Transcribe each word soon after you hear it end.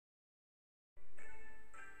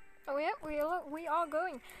Oh yeah, we are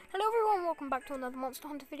going. Hello everyone, welcome back to another Monster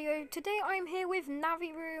Hunter video. Today I am here with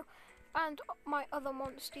Naviru and my other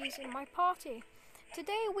monsters in my party.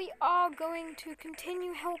 Today we are going to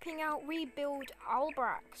continue helping out rebuild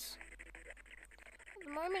Albrax. At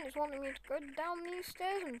the moment it's wanting me to go down these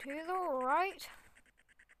stairs and to the right.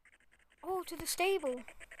 Oh, to the stable.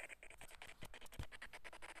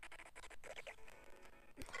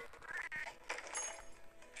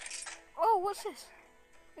 Oh, what's this?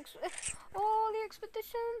 Oh, the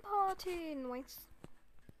expedition party. Nice.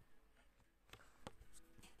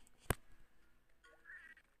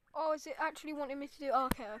 Oh, is it actually wanting me to do? Oh,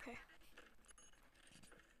 okay.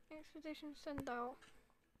 Expedition send out.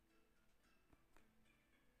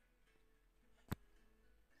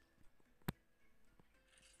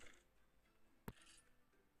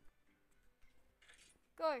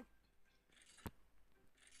 Go.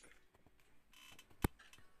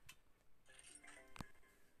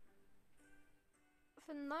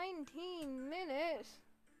 For 19 minutes.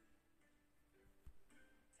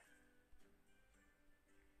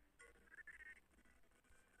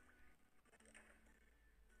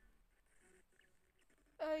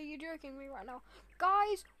 You're joking me right now.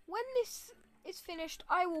 Guys, when this is finished,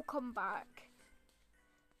 I will come back.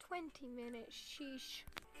 20 minutes, sheesh.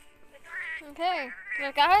 Okay,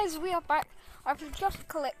 so guys, we are back. I've just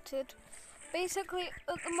collected. Basically,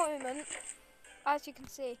 at the moment, as you can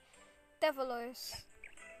see, Devilos,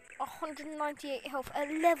 198 health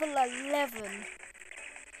at level 11.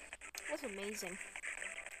 That's amazing.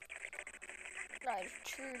 That is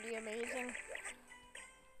truly amazing.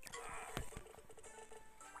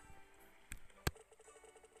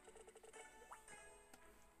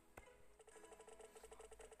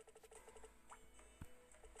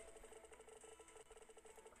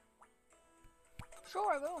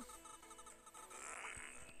 Sure, I will.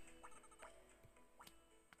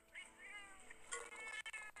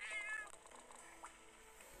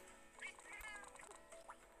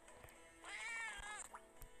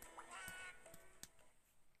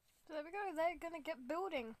 So there we go, they're gonna get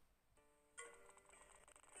building.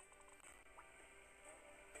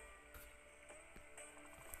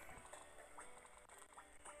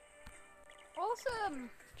 Awesome!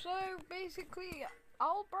 So basically,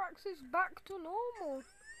 Albrax is back to normal.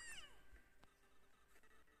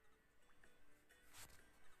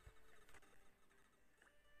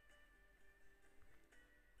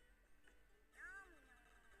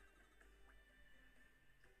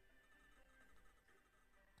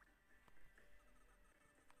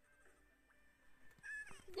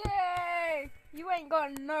 Yay! You ain't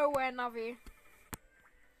going nowhere, Navi.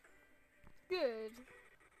 Good.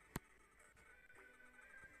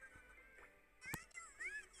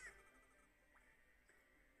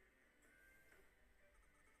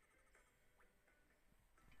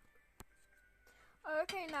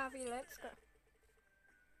 Okay, Navi, let's go.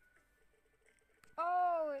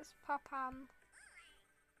 Oh, it's Papan.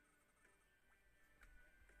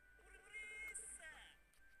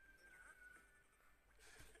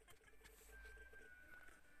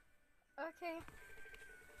 Okay.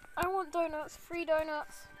 I want donuts, free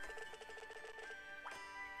donuts.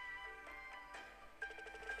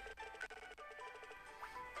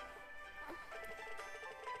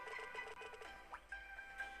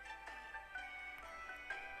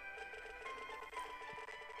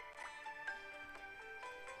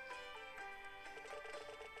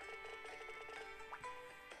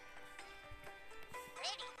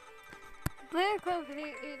 They're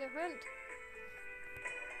completely different.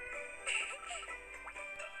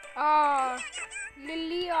 Ah,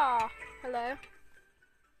 Lilia. Hello.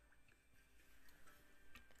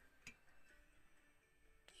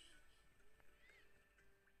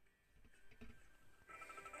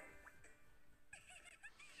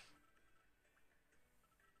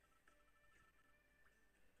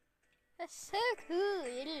 That's so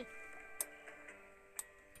cool.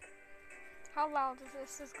 How loud is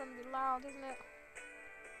this? This is gonna be loud, isn't it?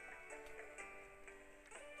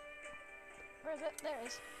 Where is it? There it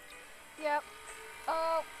is. Yep.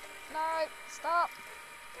 Oh, no. Stop.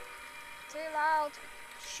 Too loud.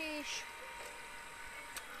 Sheesh.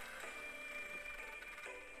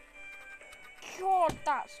 God,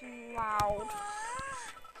 that's loud.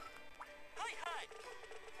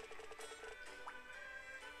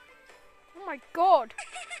 Oh my god.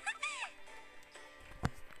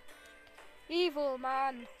 Evil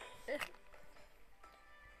man.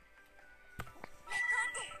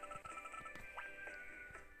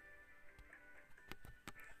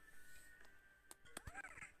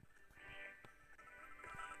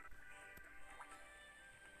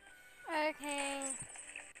 Okay.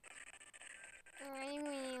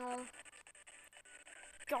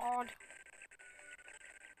 God.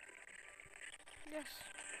 Yes.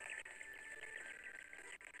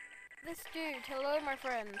 This dude, hello my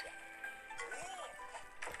friend.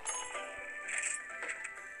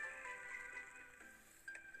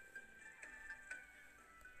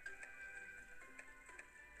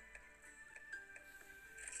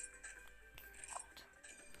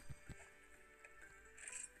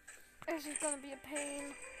 This is gonna be a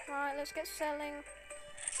pain. Right, let's get selling.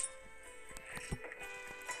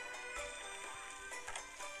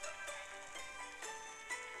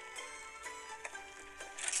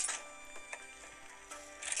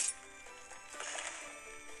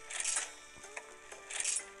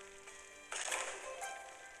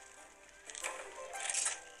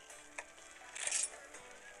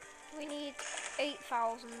 We need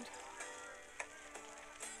 8,000.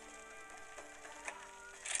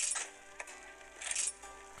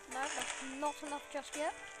 No, that's not enough just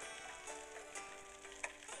yet.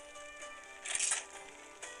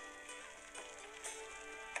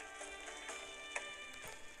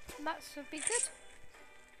 That should be good.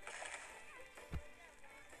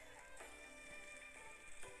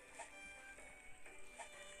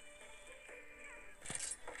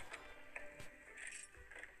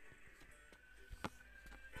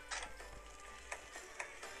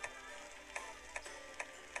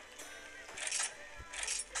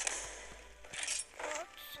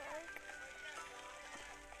 God's sake.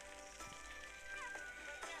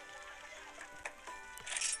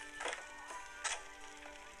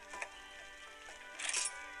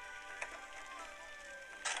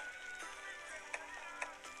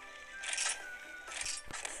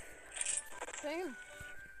 Boom.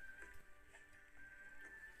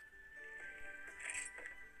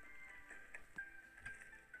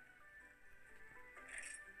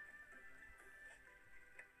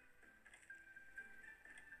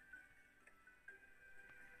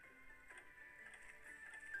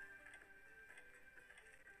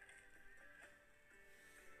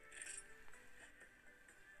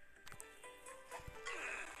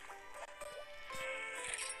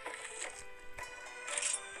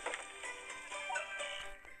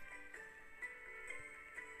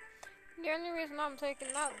 The only reason I'm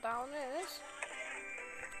taking that down is...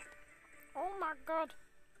 Oh my god.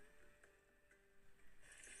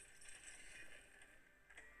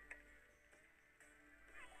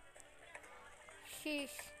 Sheesh.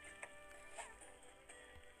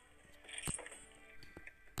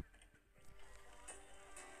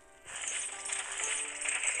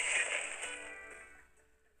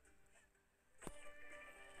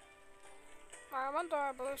 I'm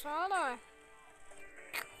adorable, so aren't I?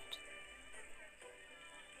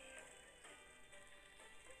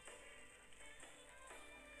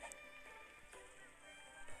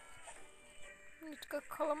 Need to go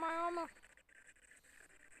colour my armor.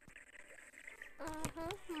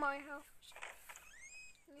 My house.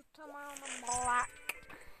 Need to turn my armor black.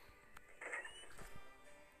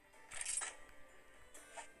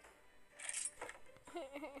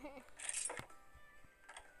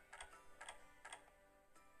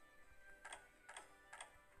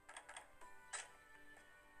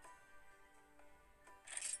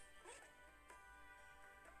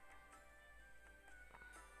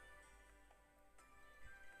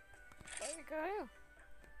 There we go.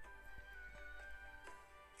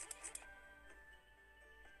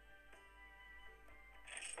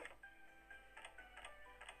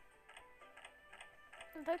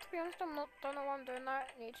 Though to be honest, don't know why I'm doing that.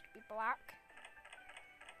 It needs to be black.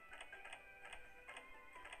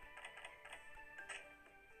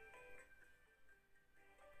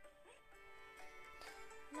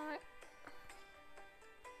 No.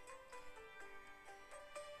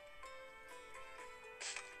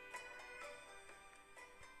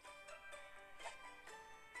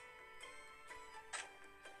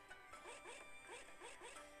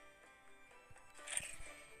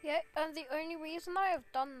 Yeah, and the only reason I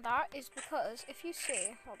have done that is because if you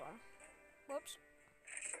see, hold on, whoops.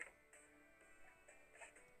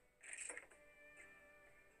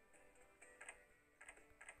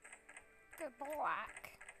 Go black.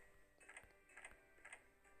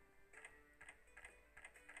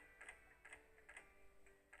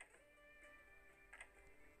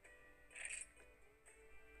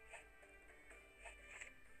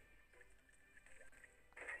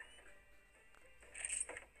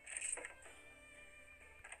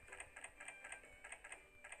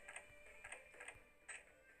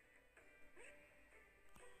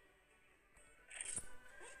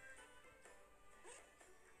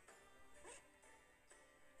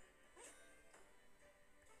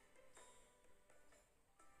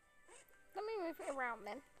 Let me move it around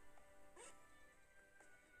then.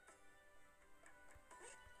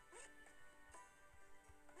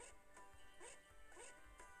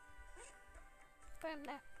 Go in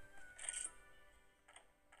there.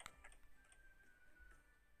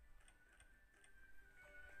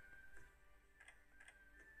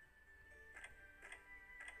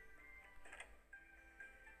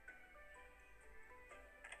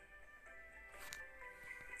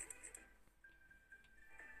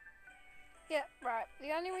 Yeah, right.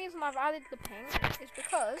 The only reason I've added the pink is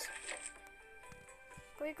because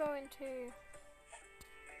we go into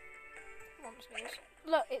monsters.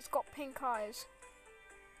 Look, it's got pink eyes.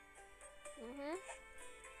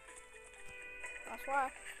 That's why.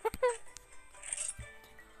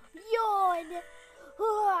 Yawn.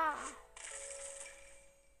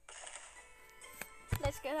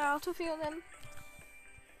 Let's get out of here then.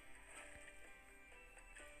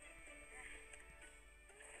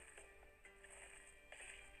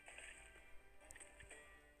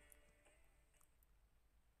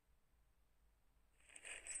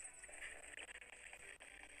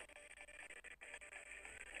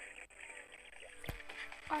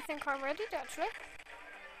 I think I'm ready actually.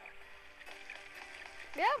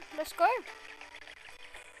 Yeah, let's go.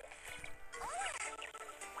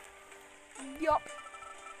 Yup.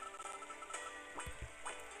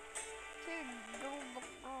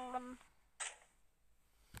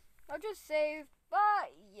 I just saved,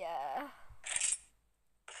 but yeah.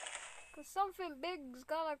 Cause something big's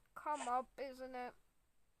gonna come up, isn't it?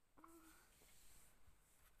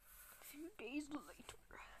 A few days later.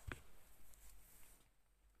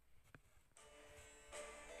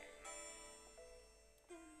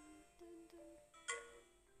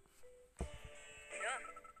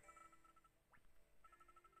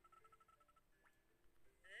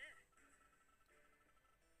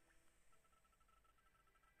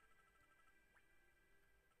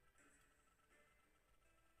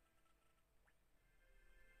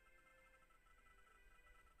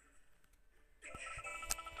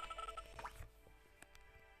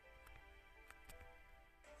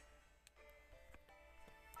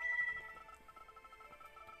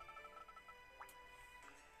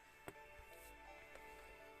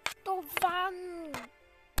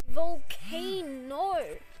 The volcano.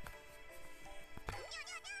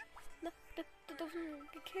 The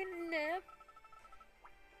volcano.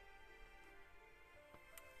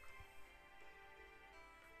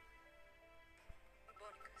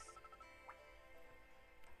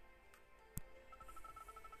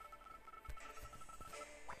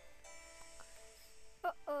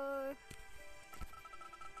 Uh-oh.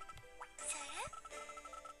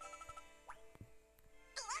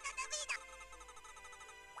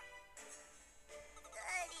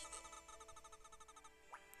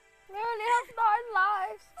 We only have 9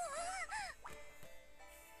 lives.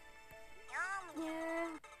 Yeah,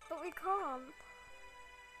 but we can't.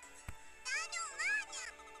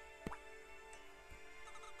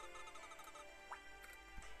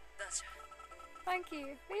 Thank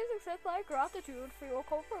you. Please accept my gratitude for your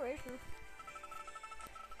cooperation.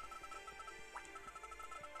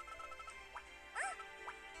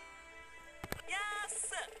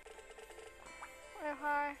 Yes. Oh,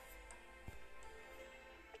 hi.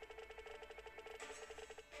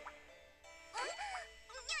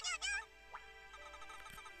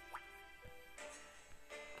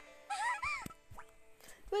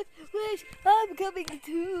 Wait, I'm coming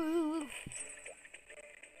too.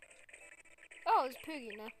 Oh, it's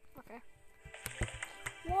Poogie now. Okay.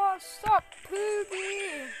 What's up,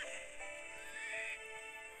 Poogie?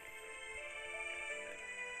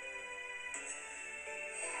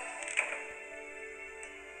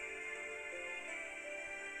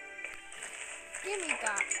 Give me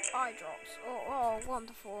that eye drops. Oh,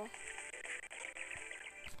 wonderful.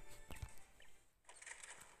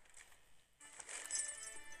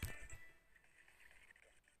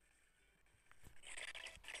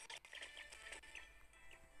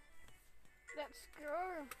 Let's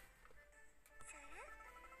go.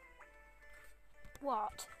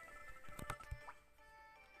 What?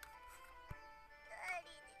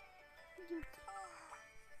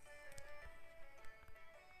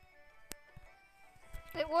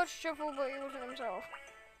 It was Shuffle, but he wasn't himself.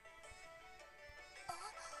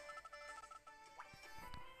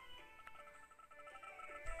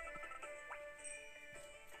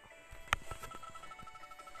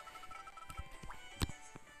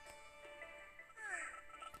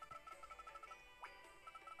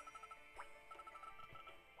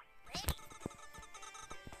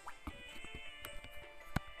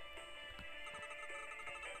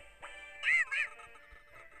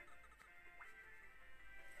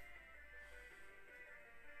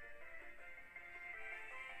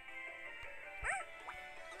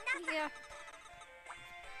 Yeah.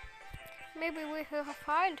 Maybe we will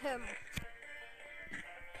find him.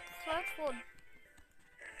 search for...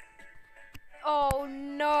 Oh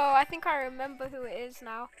no, I think I remember who it is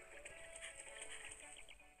now.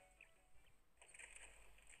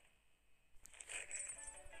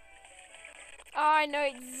 Oh, I know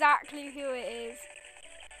exactly who it is.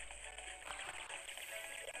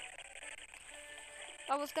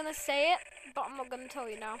 I was gonna say it, but I'm not gonna tell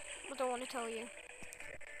you now. I don't want to tell you.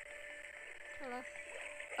 Hello.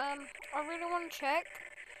 I really want to check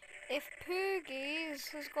if Poogies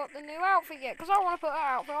has got the new outfit yet, because I want to put her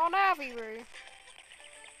outfit on Aviru.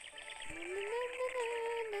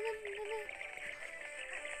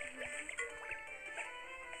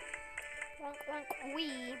 Wonk wonk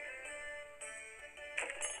wee.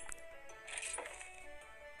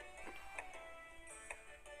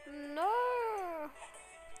 No.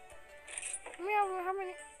 How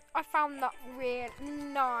many? I found that real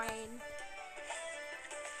 9. 9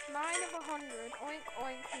 of 100. Oink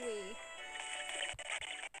oink wee.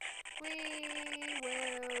 We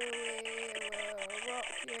will rock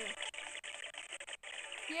you.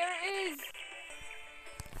 Here it is.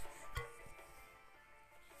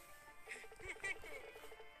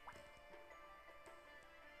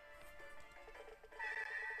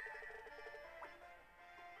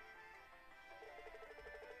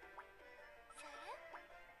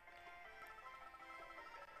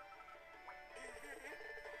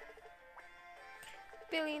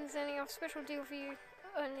 Billions sending off special deal for you.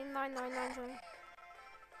 Only 999.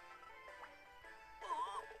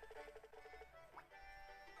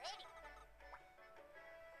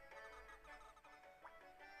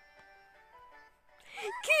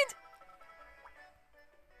 Kid!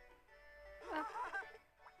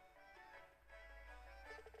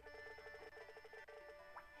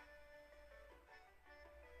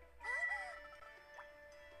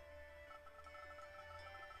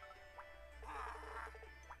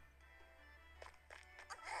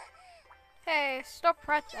 Hey, stop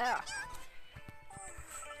right there.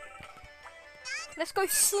 Let's go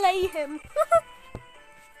slay him.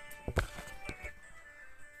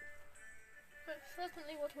 That's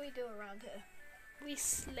certainly what we do around here. We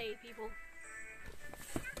slay people.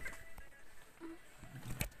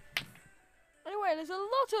 Anyway, there's a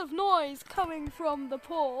lot of noise coming from the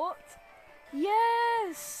port.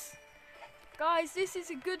 Yes! Guys, this is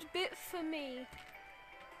a good bit for me.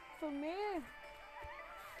 For me.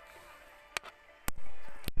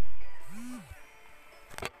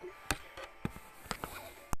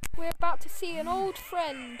 We're about to see an old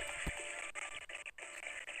friend.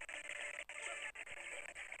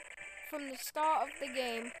 From the start of the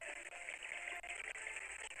game.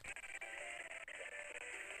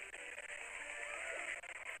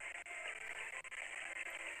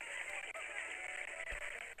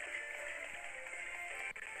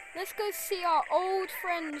 Let's go see our old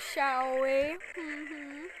friend, shall we?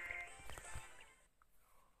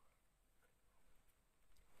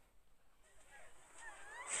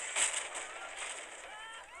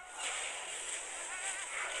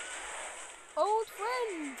 Old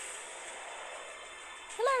friend!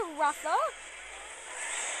 Hello, Ratha!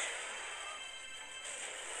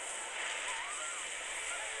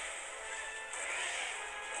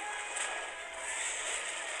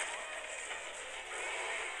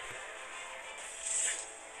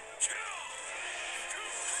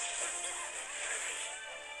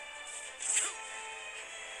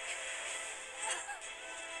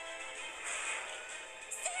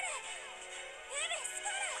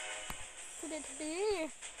 Could it be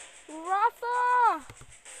Ratha?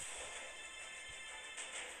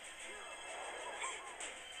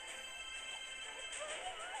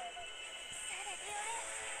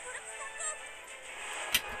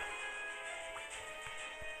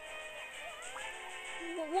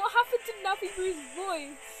 What happened to Navibu's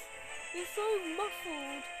voice? It's so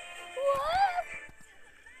muffled. What?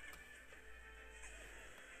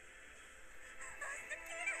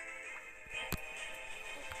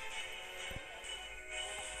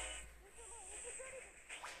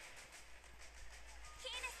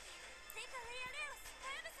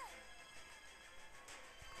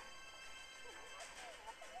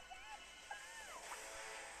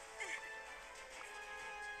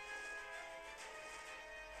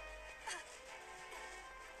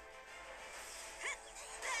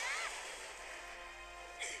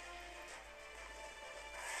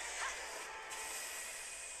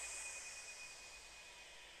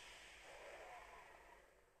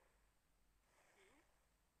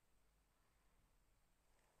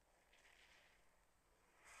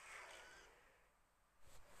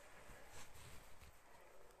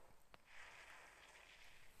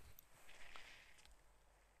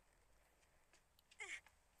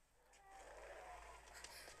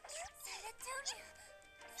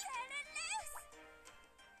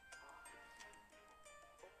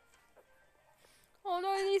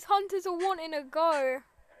 these hunters are wanting to go.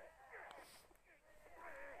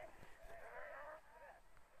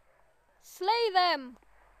 Slay them.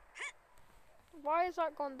 Why has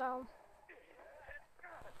that gone down?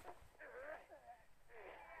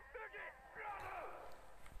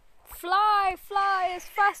 Fly, fly as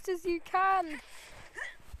fast as you can.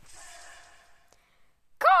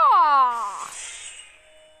 Caw!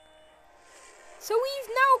 So we've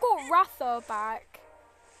now got Ratha back.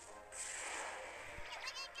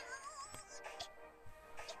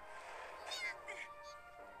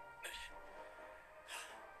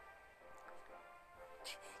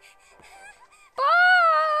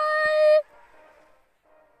 Bye!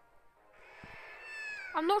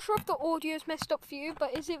 I'm not sure if the audio is messed up for you,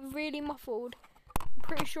 but is it really muffled? I'm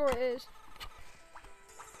pretty sure it is.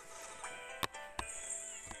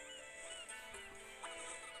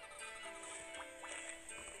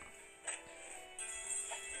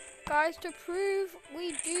 Guys, to prove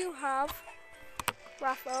we do have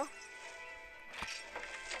Ratha.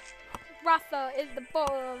 Ratha is the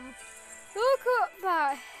bottom. Look at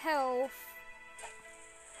that health.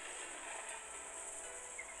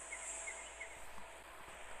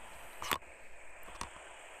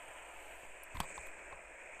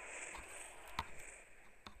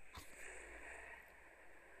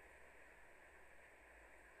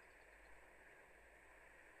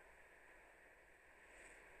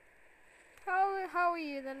 How are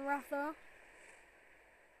you then, Ratha?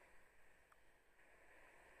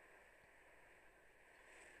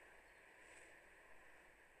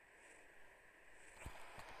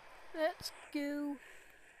 Let's go.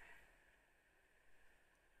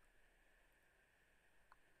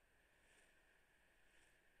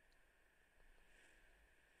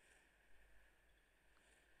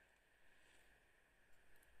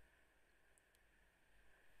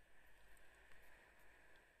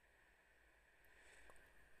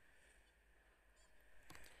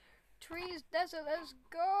 Trees, desert, let's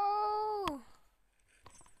go!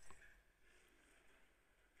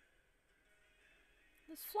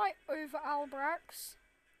 Let's fly over Albrax.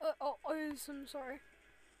 Awesome, sorry.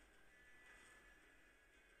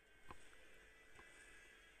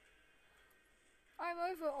 I'm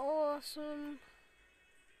over awesome.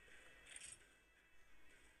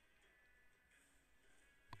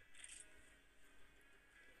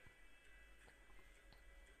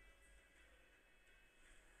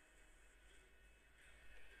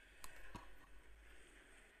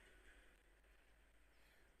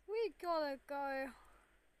 We gotta go.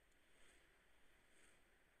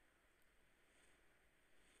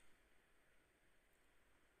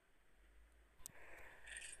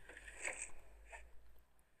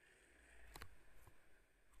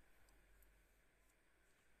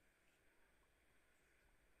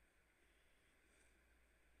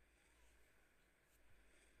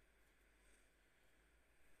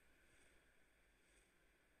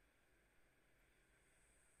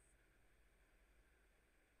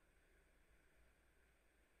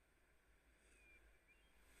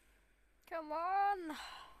 Come on.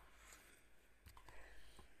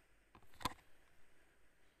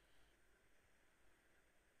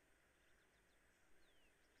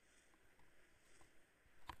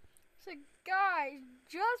 So guys,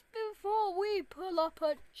 just before we pull up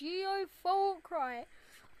at Geofulcri,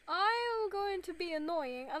 I am going to be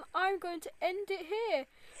annoying and I'm going to end it here.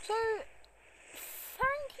 So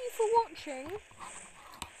thank you for watching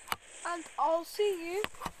and I'll see you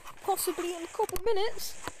possibly in a couple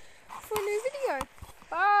minutes for a new video.